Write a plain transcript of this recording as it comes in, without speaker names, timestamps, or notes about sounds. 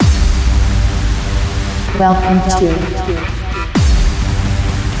Welcome to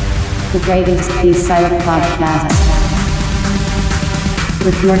the greatest desire podcast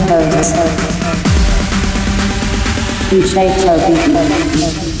with your host, DJ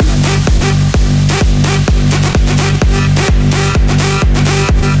Toby.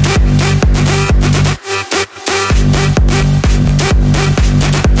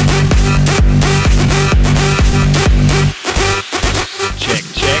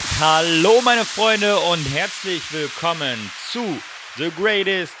 Hallo meine Freunde und herzlich willkommen zu The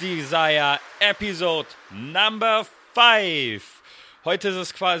Greatest Desire Episode Number 5. Heute ist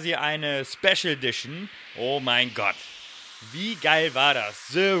es quasi eine Special Edition. Oh mein Gott, wie geil war das?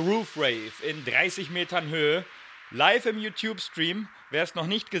 The Roof Rave in 30 Metern Höhe, live im YouTube-Stream. Wer es noch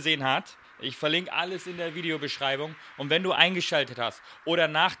nicht gesehen hat, ich verlinke alles in der Videobeschreibung. Und wenn du eingeschaltet hast oder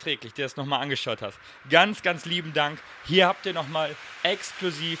nachträglich dir das nochmal angeschaut hast, ganz, ganz lieben Dank. Hier habt ihr nochmal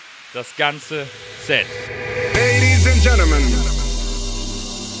exklusiv das ganze Set. Ladies and gentlemen,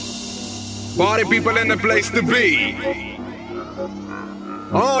 party people in the place to be.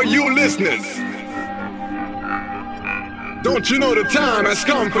 All you listeners, don't you know the time has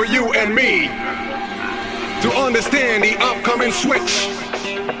come for you and me to understand the upcoming switch?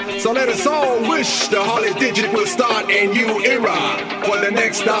 So let us all wish the Holy Digit will start a new era for the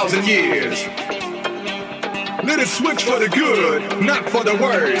next 1,000 years. Let it switch for the good, not for the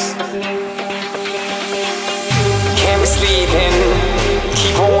worse. Can't be sleeping,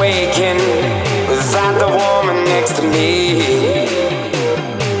 keep awaking without the woman next to me.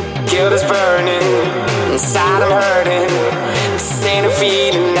 Guilt is burning, inside I'm hurting. This ain't a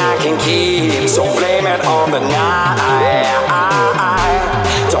feeling I can keep, so blame it on the night.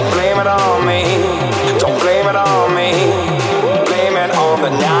 Don't blame it on me, don't blame it on me. Blame it on the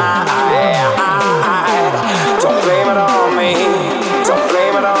night. Don't blame it on me, don't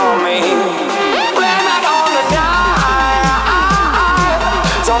blame it on me. Blame it on the night.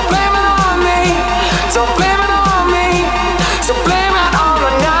 Don't blame it on me, don't blame it on me. So blame it on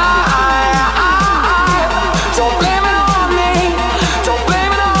the night. Don't blame it on me, don't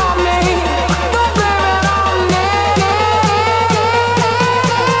blame it on me. Don't blame it on me.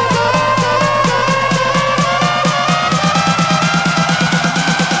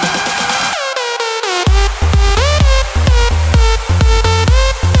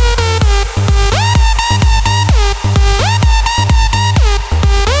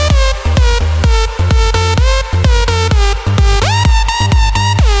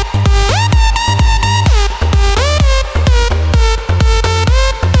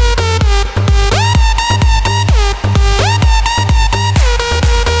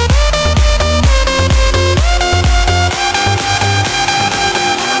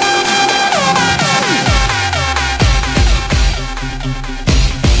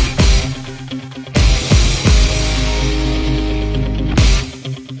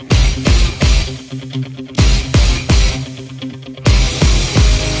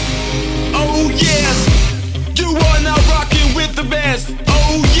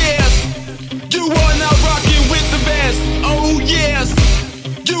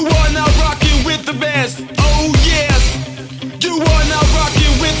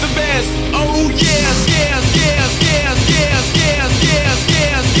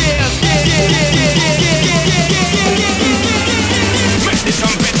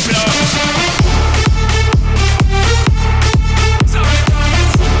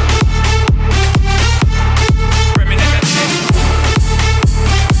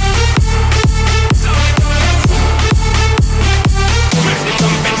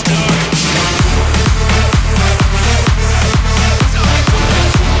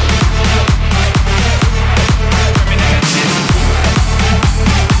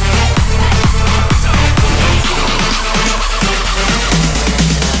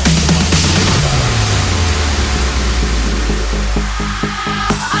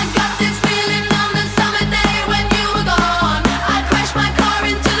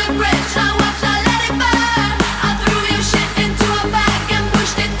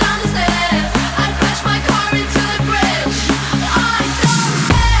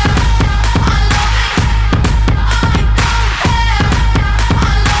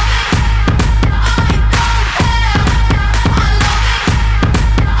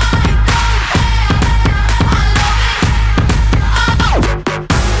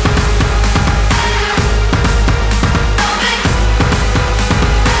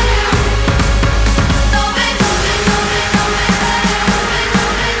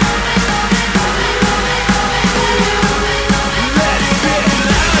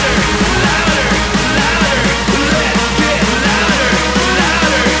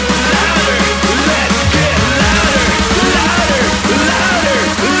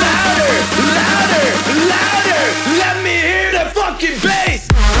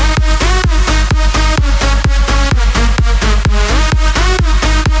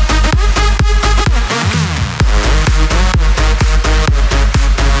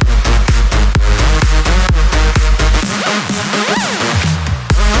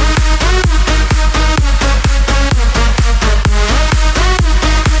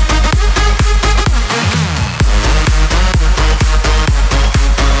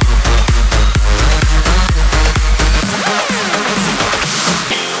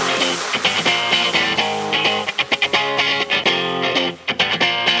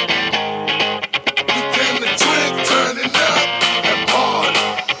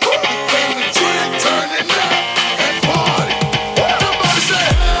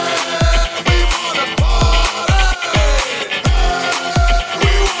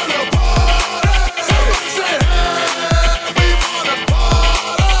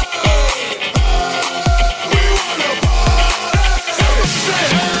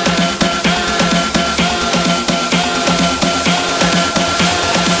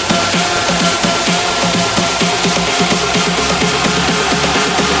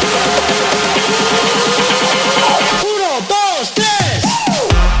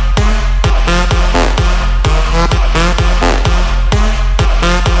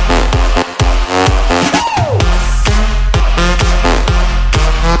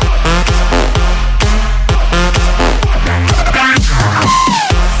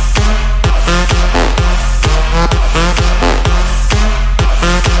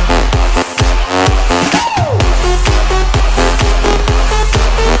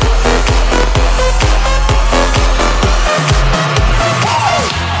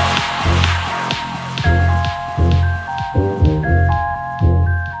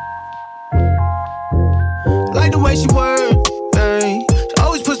 way she work, ayy. She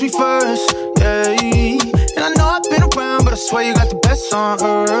always puts me first, ayy. And I know I've been around, but I swear you got the best on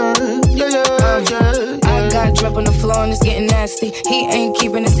earth. Yeah, yeah, yeah. I got drip on the floor and it's getting nasty. He ain't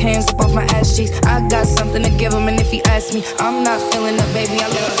keeping his hands up off my ass cheeks. I got something to give him, and if he asks me, I'm not feeling up, baby. I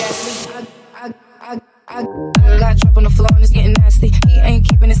let him gas me. I got drip on the floor and it's getting nasty. He ain't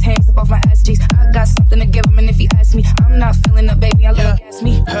keeping his hands up off my ass cheeks. I got something to give him, and if he asks me, I'm not feeling up, baby. I let him gas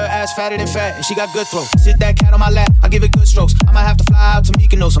me. Her ass fatter than fat, and she got good throw. Sit that cat on my lap, I give it good strokes. I might have to fly out to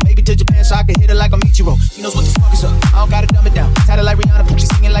Mykonos, or maybe to Japan so I can hit her like a Michiro. She knows what the fuck is up, I don't gotta dumb it down. Tatted like Rihanna, but she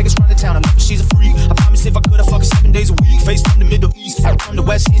singing like it's run the town. I know she's a freak, I promise if I could, I fuck her 7 days a week. Face from the Middle East, from the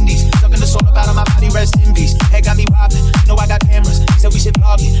West Indies. Sucking the soul up out of my body, rest in peace. Head got me robbing, you know I got cameras. He said we should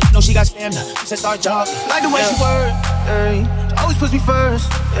vlog it, I know she got stamina. She said start jogging, like the way she work, ayy. She always puts me first,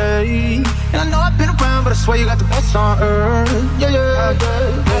 ayy. And I know I've been around, but I swear you got the best on earth. Yeah, yeah,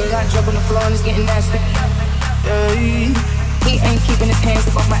 yeah. I got drip on the floor and it's getting nasty. Ayy. He ain't keeping his hands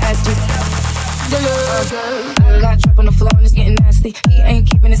up off my ass cheeks. Yeah, yeah, yeah. I got drip on the floor and it's getting nasty. He ain't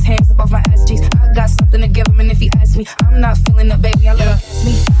keeping his hands up off my ass cheeks. I got something to give him, and if he asks me, I'm not feeling up, baby. I let him gas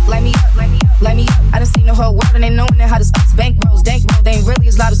me. Light me up, light me up, light me up. I done seen the whole world and they knowing that how this us. Bank rolls, dank roll, they ain't really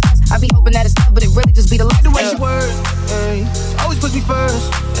as loud as us. I be hoping that it's love, but it really just be the light. The way she work, ayy. Always puts me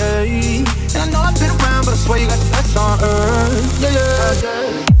first, ayy. And I know I've been around, but I swear you got the best on earth. Yeah, yeah,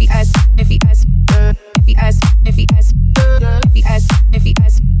 yeah. If he asks, if he asks, if he asks, if he asks, if he asks, if he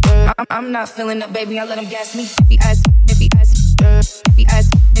asks, I'm not feeling up, baby. I let him gas me. If he asks, if he asks, if he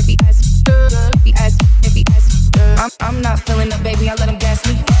asks, if he asks, if he asks, if he asks, I'm not feeling up, baby. I let him gas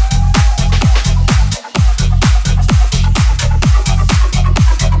me.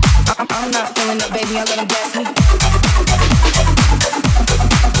 I'm not feeling up, baby. I let him gas me.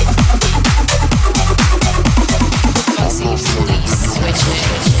 Police switch.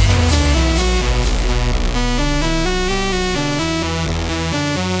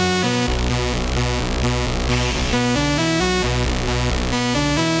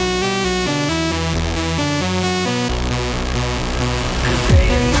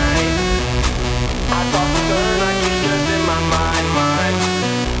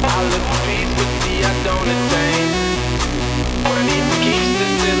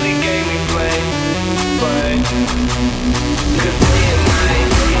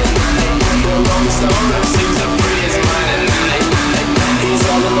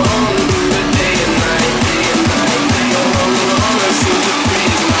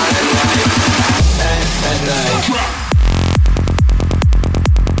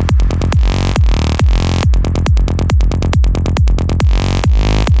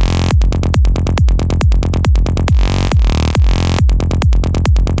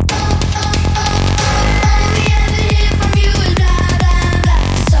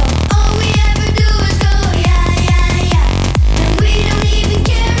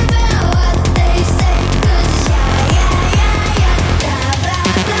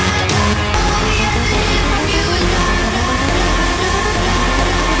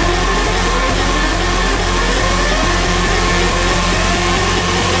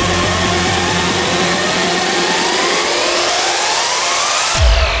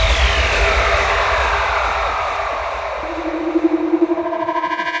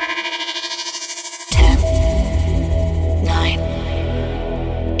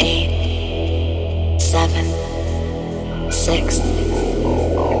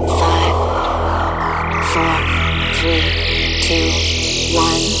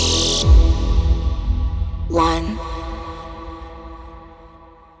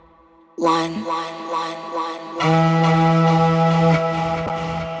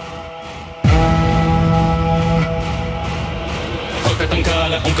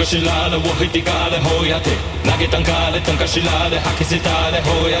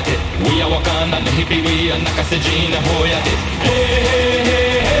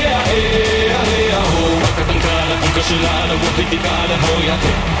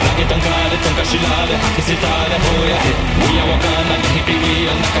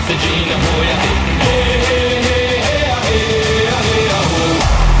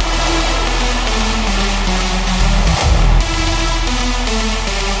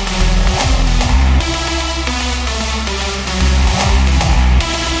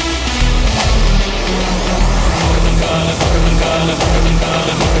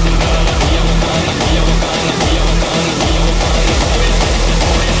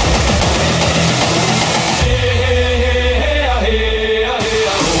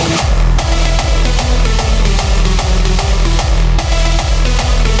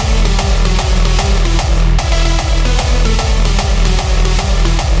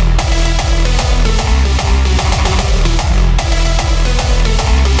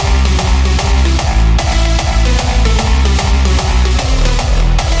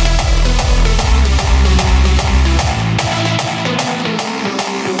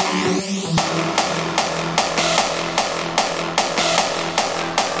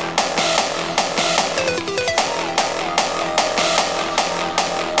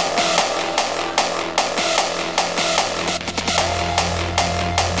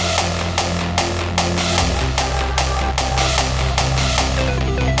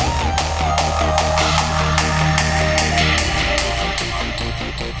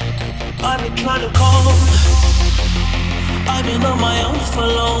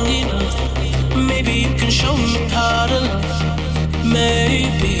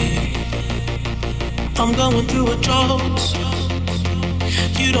 going through a drought.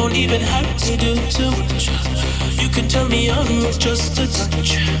 You don't even have to do too much. You can turn me on with just a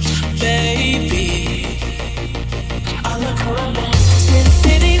touch, baby. I look around, since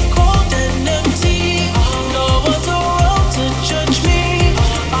city's cold and empty, no one's around to judge me.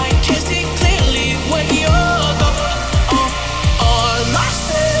 I can see clearly when you're gone on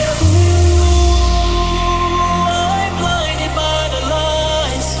myself. I'm blinded by the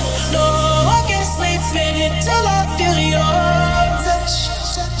lights. No, I can't sleep in it till I feel your touch.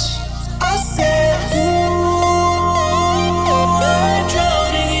 I said, I'm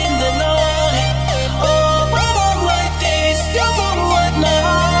drowning in the night. Oh, when I'm like this, you're the one I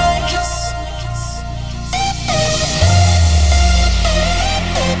just.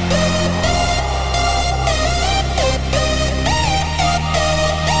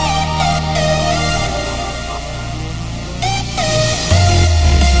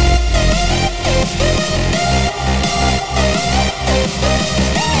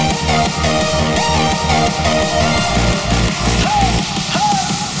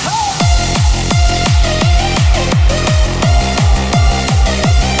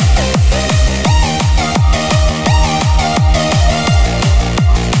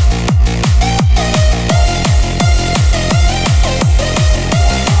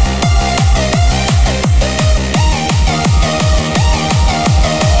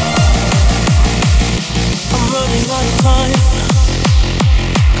 I'm running out of time,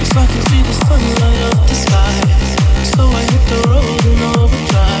 'cause I can see the sunlight of the sky. So I hit the road in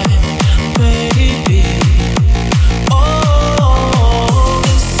overdrive, baby. Oh,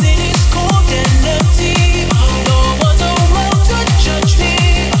 the city's cold and empty. No one's around to judge me.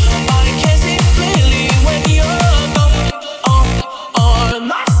 I can see clearly when you're gone on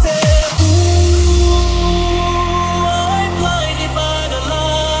myself. I'm blinded by the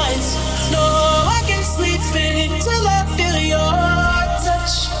lights. No, I can't sleep in it till I feel your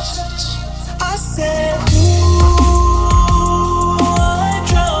touch. I said, I'm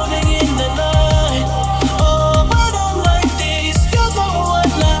drowning in the night. Oh, when I'm like this, you're the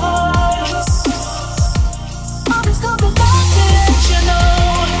one I just. I'm just coming back to let you know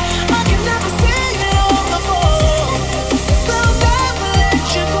I can never see it on the phone. They'll never let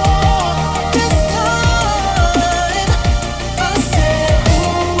you go this time. I said,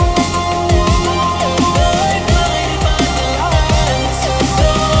 I'm blinded by the lights.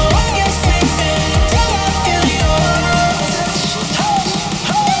 No, I can't sleep in it till I feel your touch.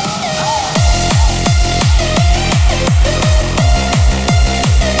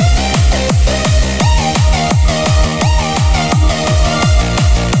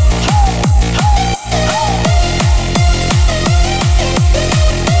 I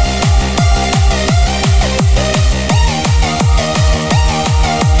said,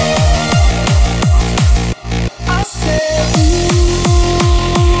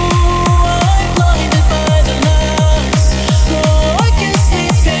 I'm blinded by the lights. No, I can't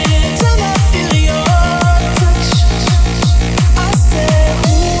sleep in it till I feel your touch. I said,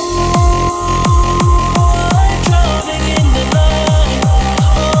 I'm drowning in the night.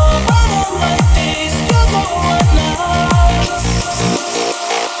 Oh, when I'm like this, you're the one I just.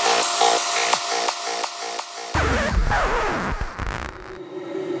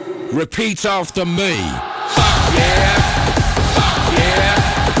 Repeat after me. Fuck yeah. Fuck yeah.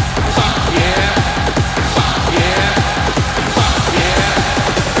 Fuck yeah. Fuck yeah. Fuck yeah. Fuck yeah.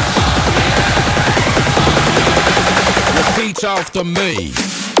 Repeat after me.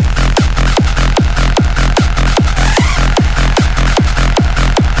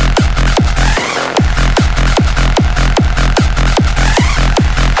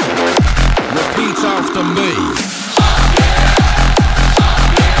 Repeat after me.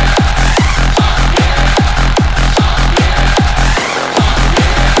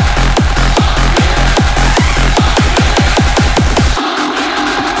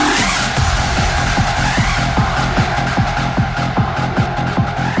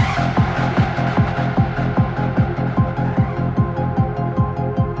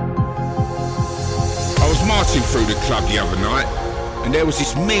 Through the club the other night, and there was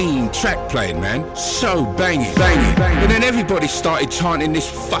this mean track playing, man, so banging. And then everybody started chanting this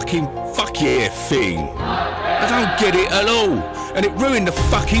fucking fuck yeah thing. I don't get it at all, and it ruined the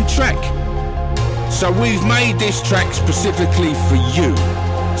fucking track. So we've made this track specifically for you,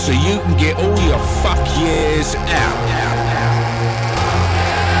 so you can get all your fuck yeahs out.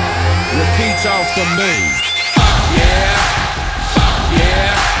 Repeat after me. Fuck yeah, fuck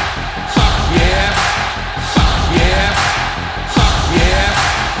yeah, fuck yeah.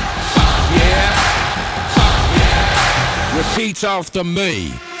 Repeat after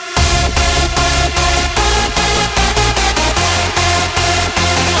me.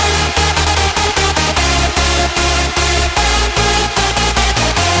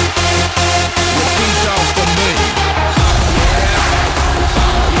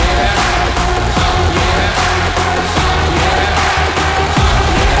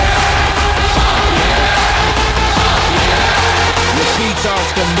 Repeat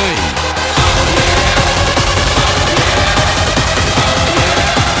after me.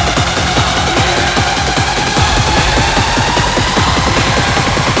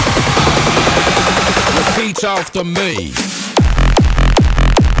 Repeat after me.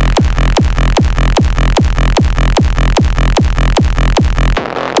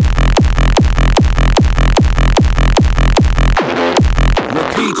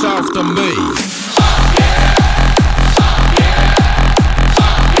 Repeat after me.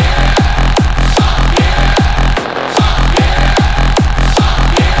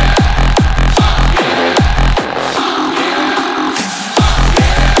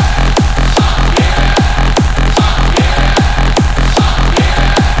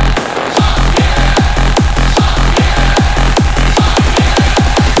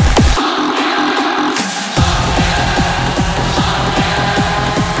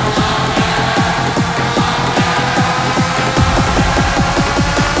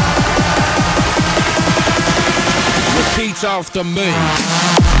 Repeat after me.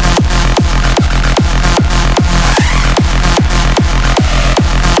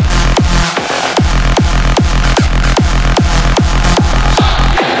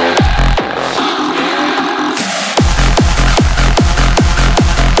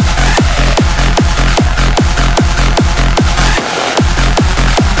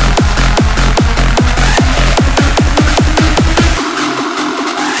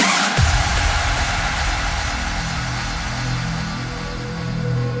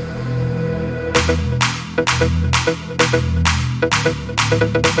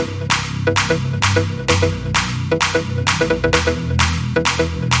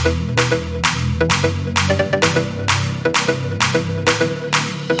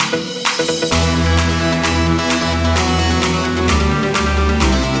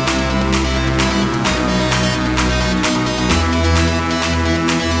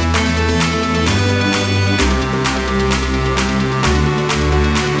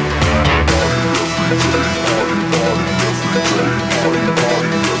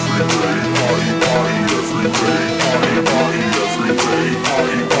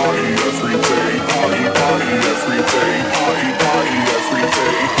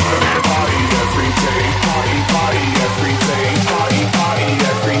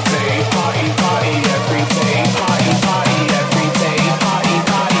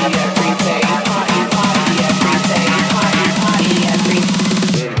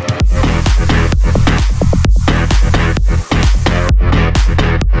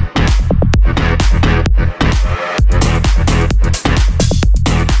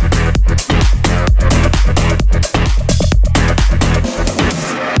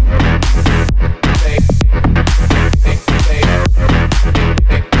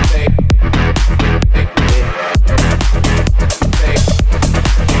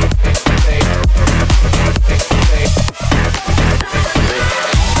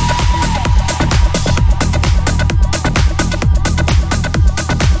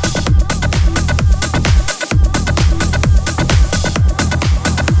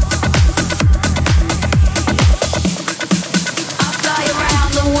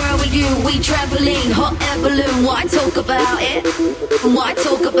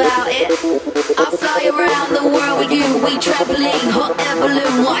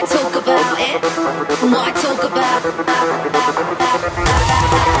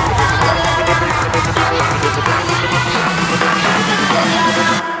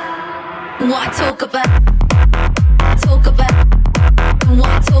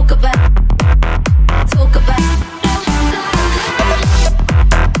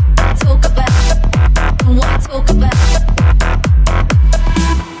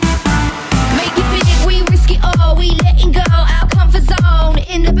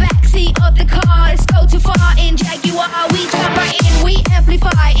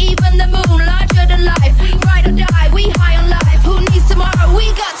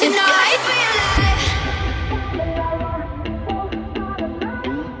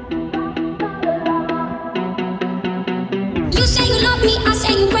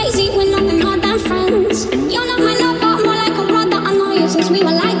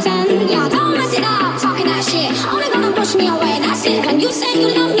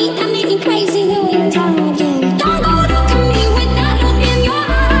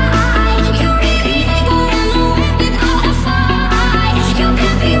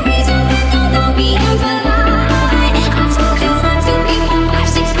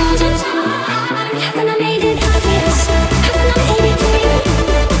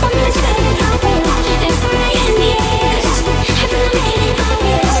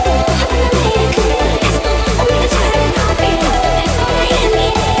 If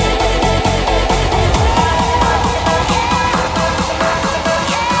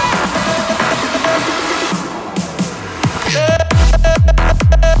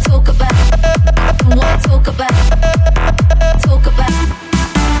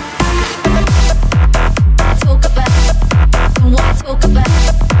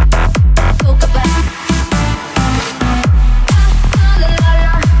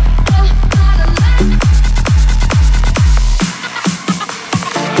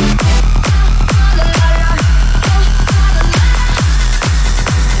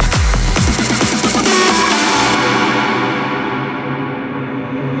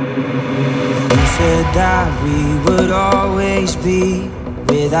said that we would always be.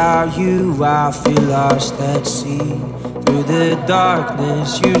 Without you, I feel lost at sea. Through the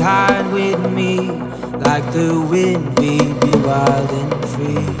darkness, you'd hide with me. Like the wind, we'd be wild and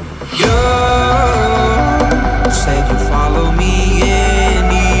free. You said you'd follow me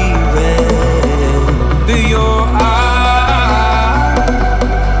anywhere. Through your eyes,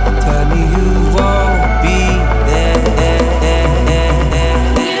 tell me you won't be there.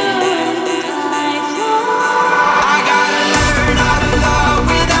 I gotta learn how to love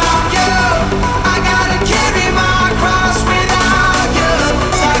without you. I gotta carry my cross without you.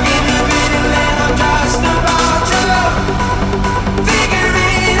 Stuck in the middle and I'm just about to figure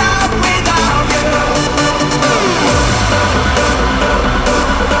it out without you.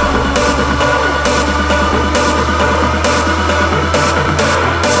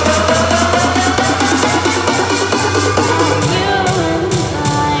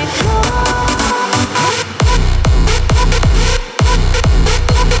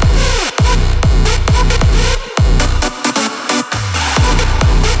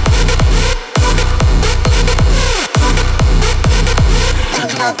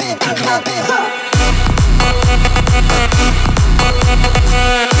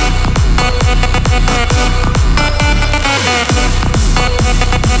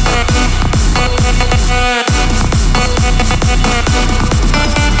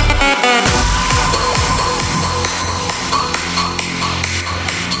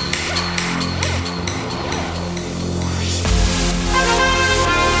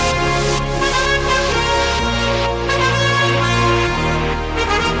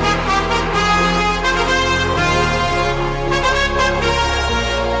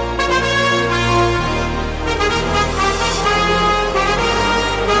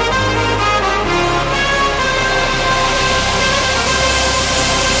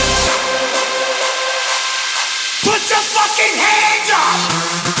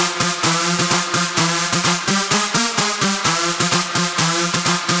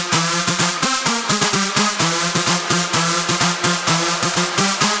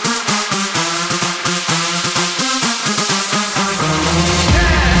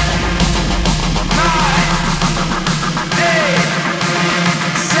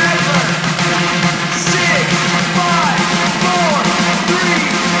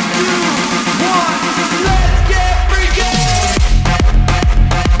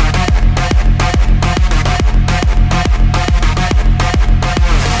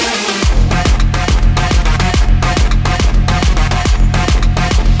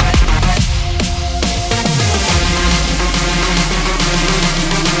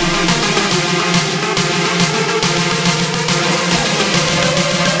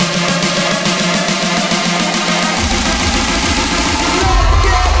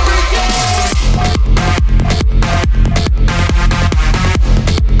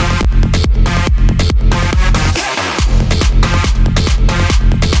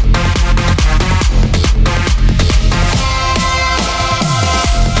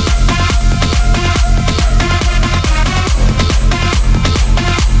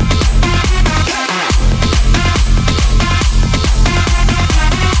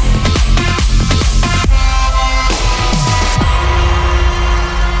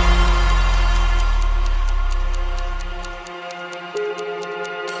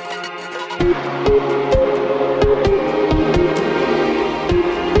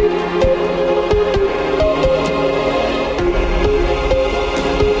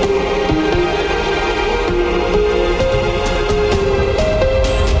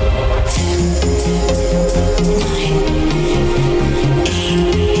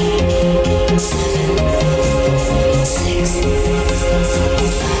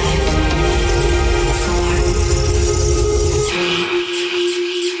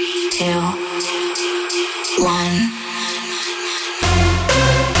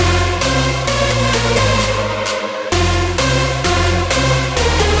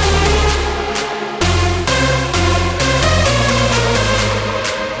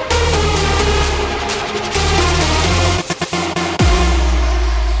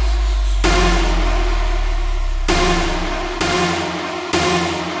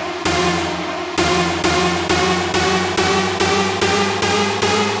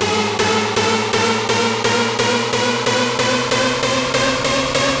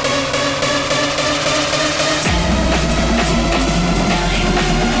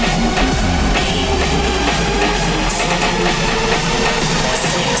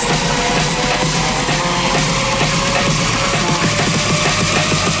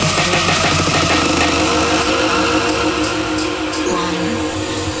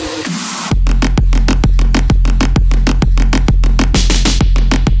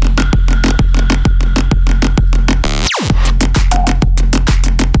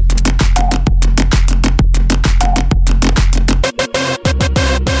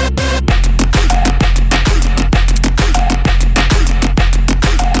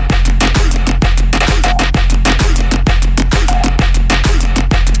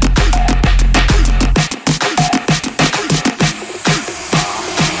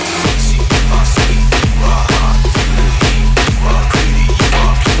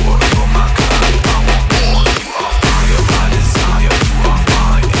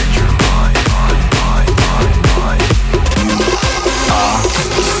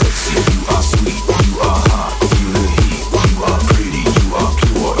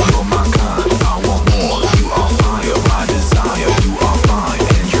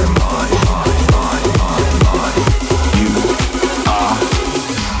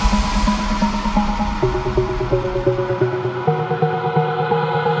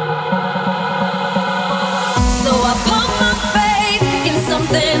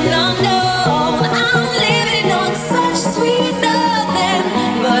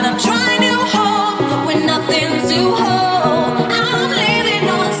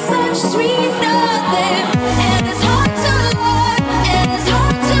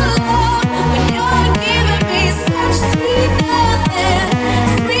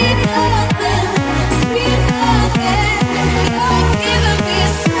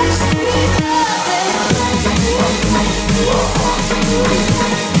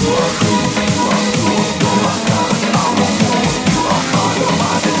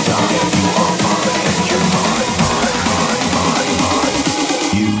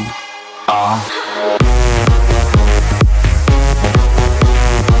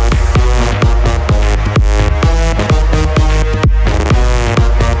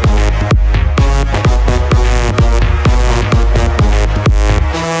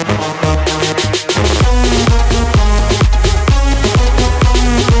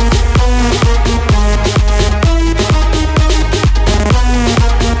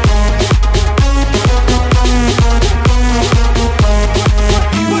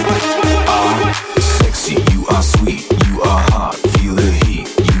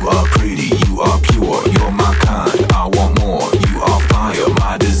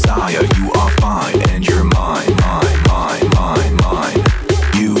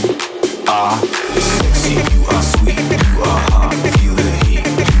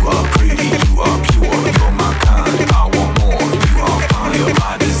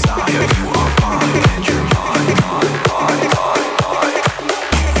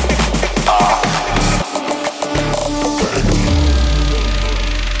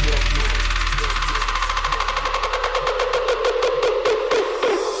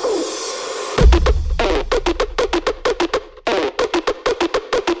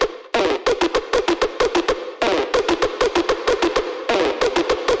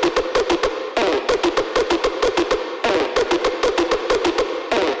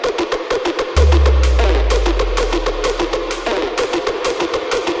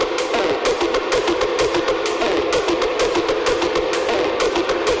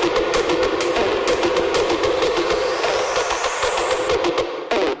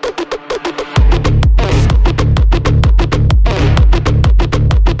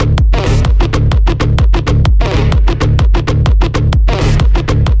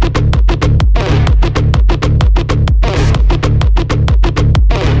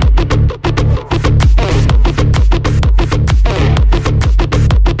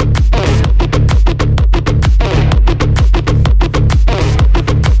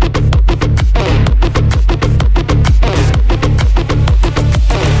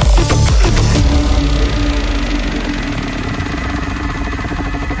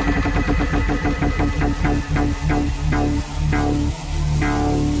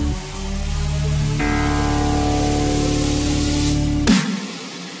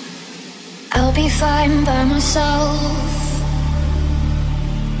 time by myself.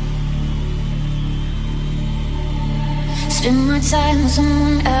 Spend my time with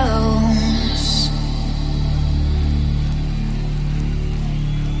someone else.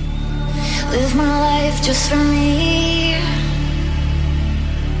 Live my life just for me.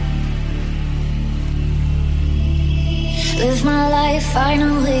 Live my life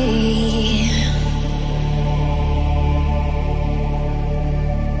finally.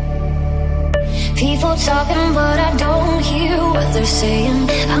 People talking but I don't hear what they're saying.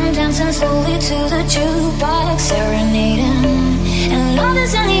 I'm dancing slowly to the jukebox, serenading. And love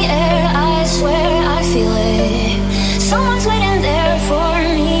is in the air, I swear I feel it. Someone's waiting there for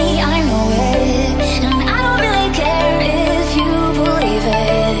me, I know it. And I don't really care if you believe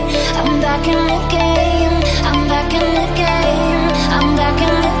it. I'm back in the game, I'm back in the game, I'm back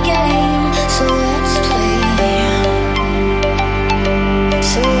in the game. So let's play.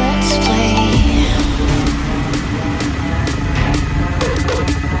 So let's play.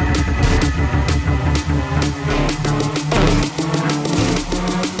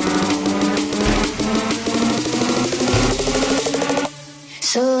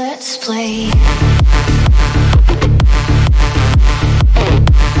 So let's play.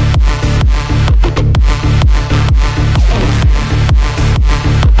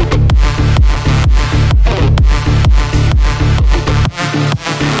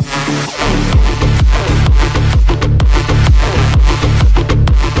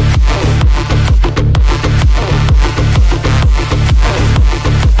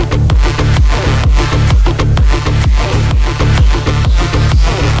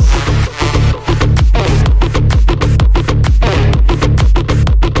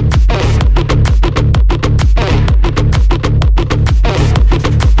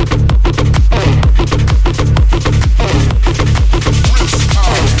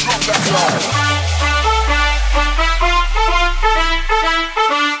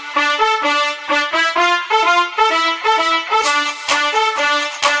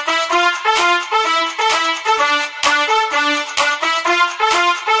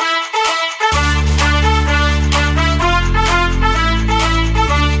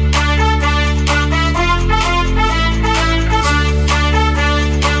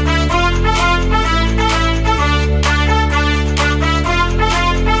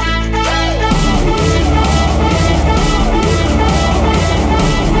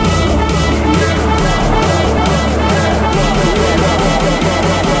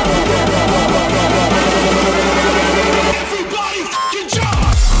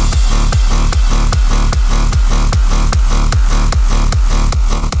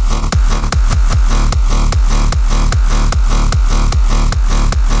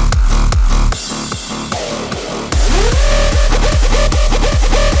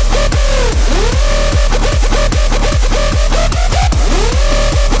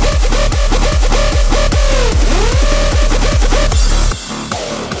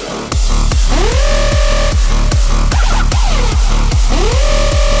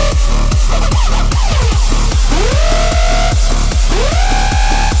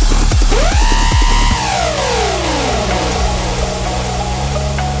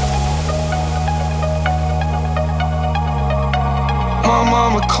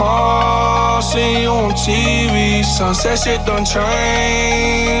 seen you on TV. Sunset shit done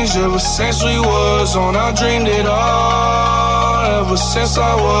changed. Ever since we was on, I dreamed it all. Ever since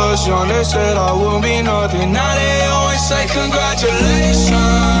I was young, they said I wouldn't be nothing. Now they always say congratulations.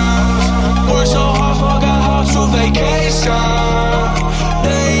 Worked so hard, forgot how to vacation.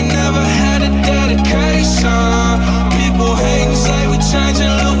 They ain't never had a dedication. People hate and say we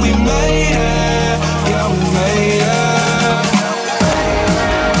changing, look, we made it. Yeah, we made it.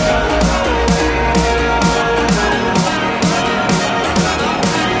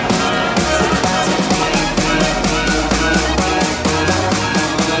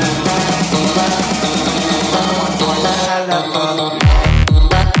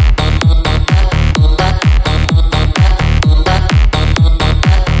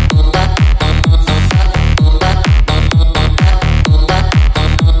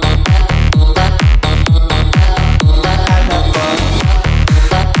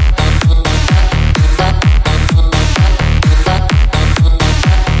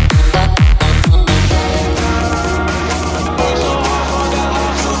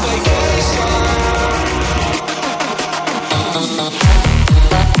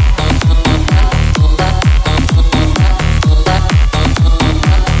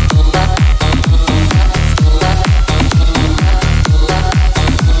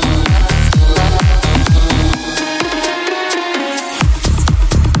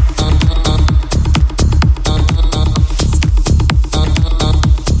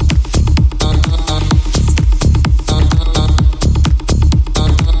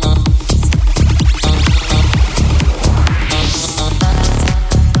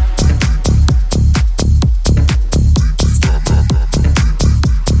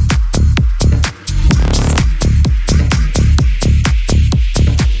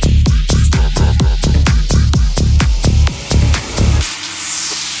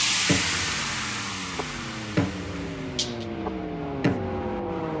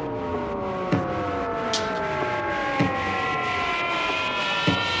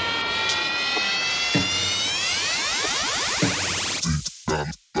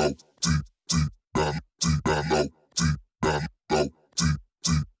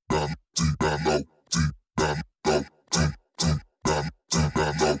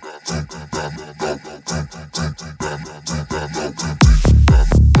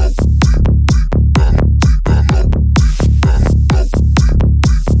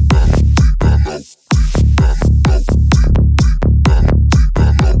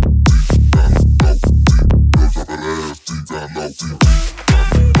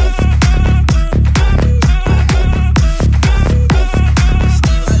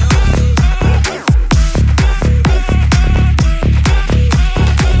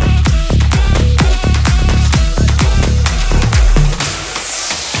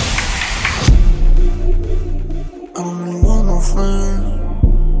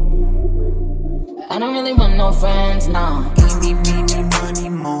 don't really want no friends, nah. Eeny, meeny, money,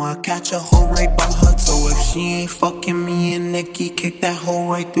 more. I catch a hoe right by her toe. If she ain't fucking me and Nikki, kick that hoe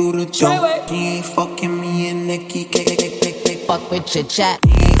right through the door. She ain't fucking me and Nikki, kick. Fuck with your chat.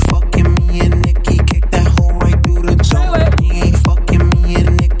 She ain't fucking me and Nikki, kick that hoe right through the door. She ain't fucking me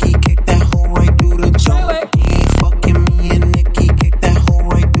and Nikki, kick that hoe right through the door. She ain't fucking me and Nikki, kick that hoe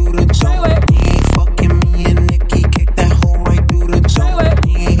right through the door. She ain't fucking me and Nikki, kick that hoe right through the door.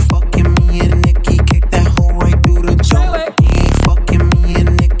 She ain't fucking me and Nikki, kick that hoe right through the door. She ain't fucking me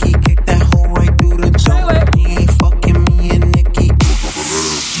and Nikki, kick that hoe right through the door. She ain't fucking me and Nikki.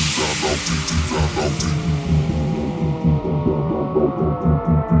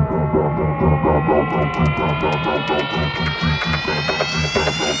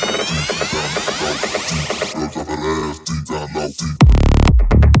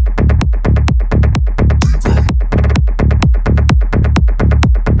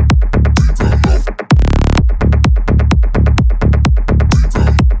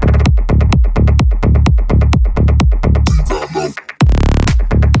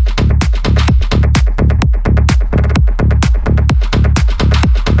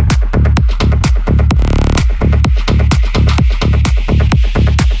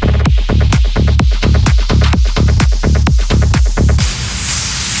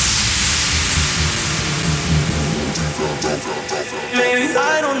 Maybe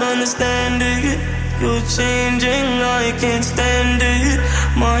I don't understand it. You're changing, I can't stand it.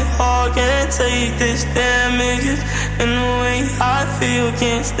 My heart can't take this damage, and the way I feel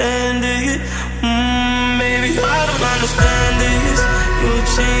can't stand it. Maybe I don't understand this. You're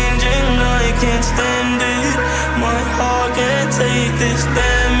changing, I can't stand it. My heart can't take this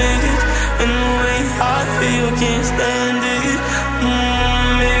damage, and the way I feel can't stand it.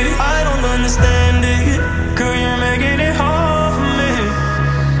 Maybe I don't understand it. Girl, you're making it hard for me.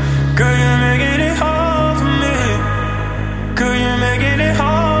 Girl, you're making it hard for me. Girl, you're making it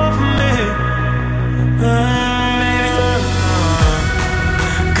hard for me. Baby,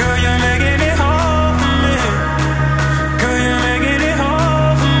 girl, you're making it hard for me. Girl, you're making it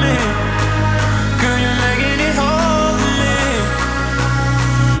hard for me. Girl, you're making it hard for me.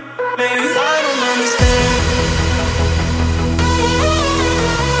 Baby, I don't understand.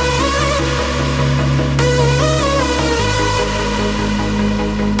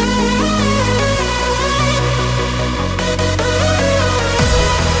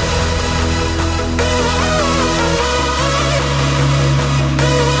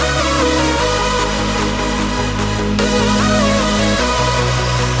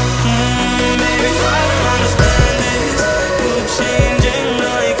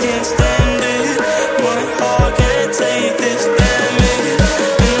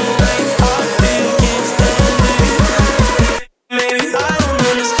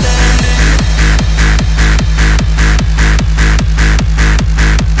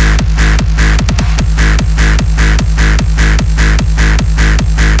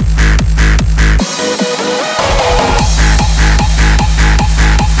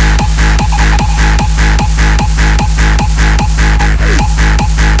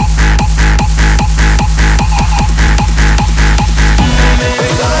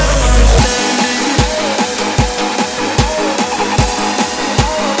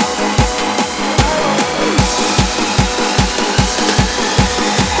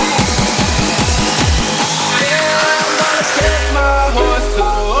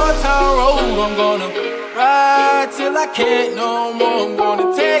 I'm gonna ride till I can't no more. I'm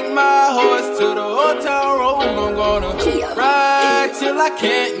gonna take my horse to the hotel road. I'm gonna ride till I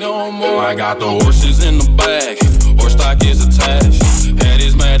can't no more. I got the horses in the bag, horse stock is attached. Head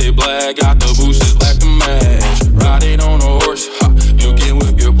is matted black, got the bushes black to match. Riding on a horse, ha, you can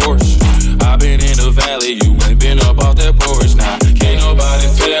whip your Porsche. I've been in the valley, you ain't been up off that porch. Now, can't nobody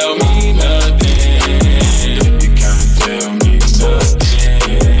tell me nothing. You can't tell me nothing.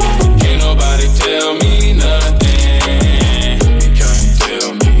 Nobody tell me nothing. You can't tell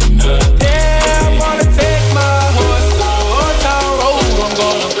me nothing. Yeah, I'm gonna take my horse to the hotel road. I'm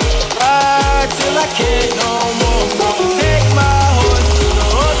gonna ride till I can't no more. I'm gonna take my horse to the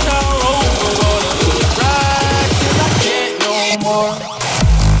hotel road. I'm gonna ride till I can't no more.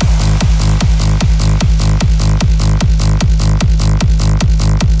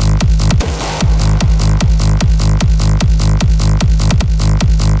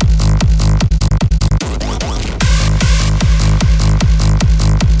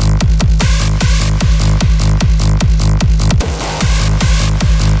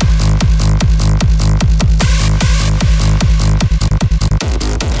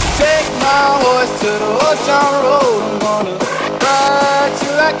 To the old town road, I'm gonna ride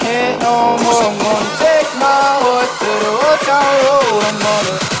till I can't no more. I'm gonna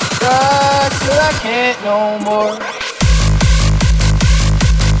can't no more.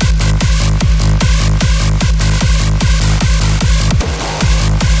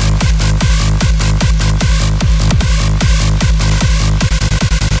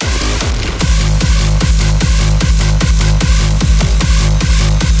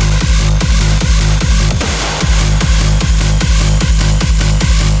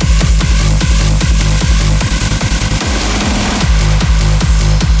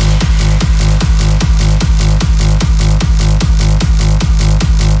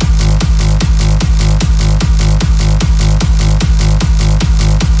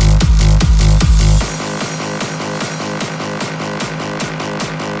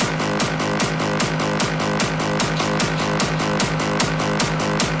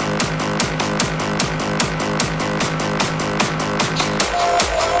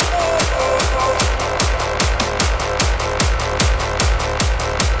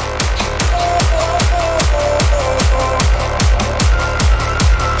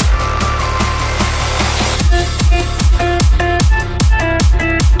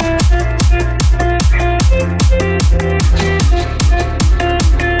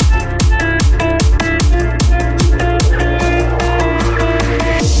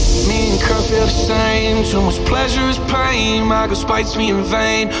 Spites me in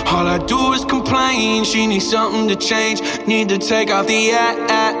vain. All I do is complain. She needs something to change. Need to take off the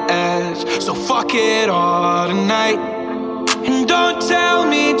ass. So fuck it all tonight. And don't tell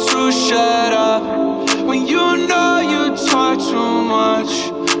me to shut up when you know you talk too much,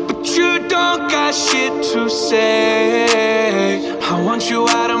 but you don't got shit to say. I want you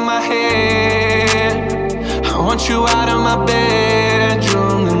out of my head. I want you out of my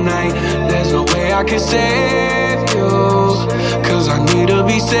bedroom tonight. There's no way I can save you, 'cause I need to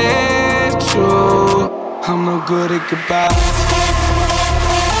be saved too. I'm no good at goodbye.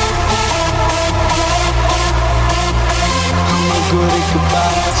 I'm no good at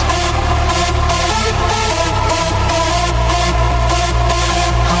goodbye.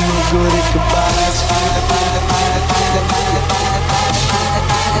 I'm no good at goodbye.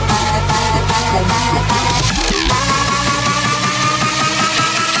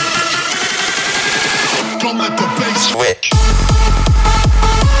 Don't let the bass switch.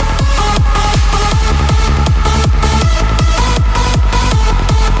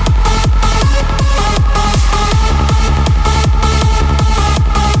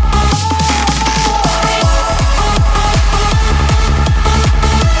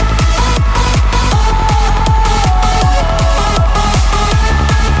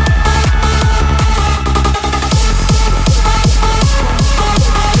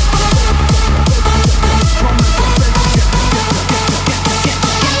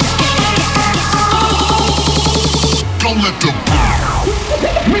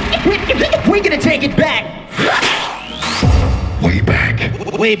 We're gonna take it back. Way back.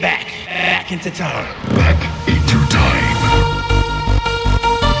 Way back. Back into time. Back into time.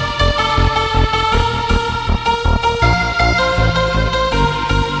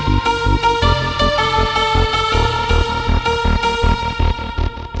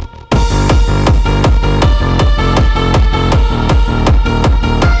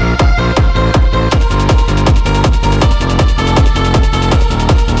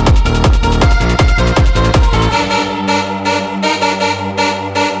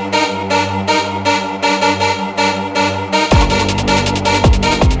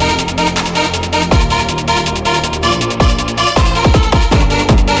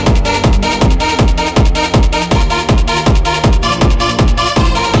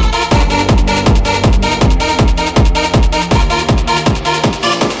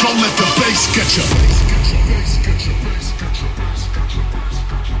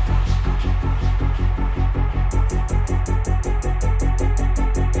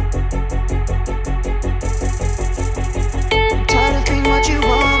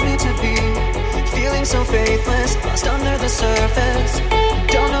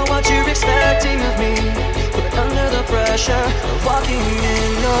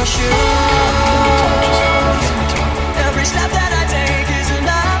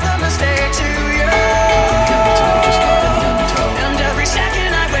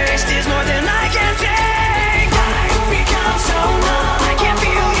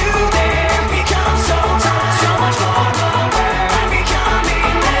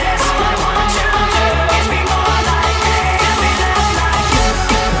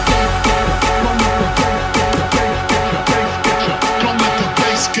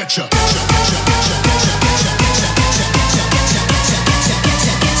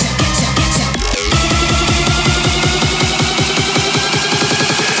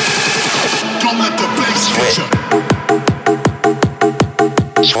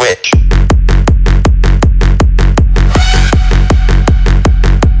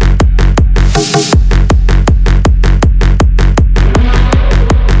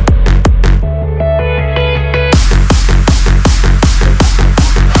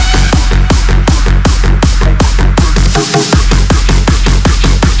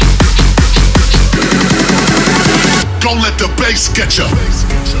 Don't let the bass get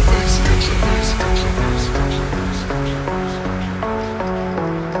ya.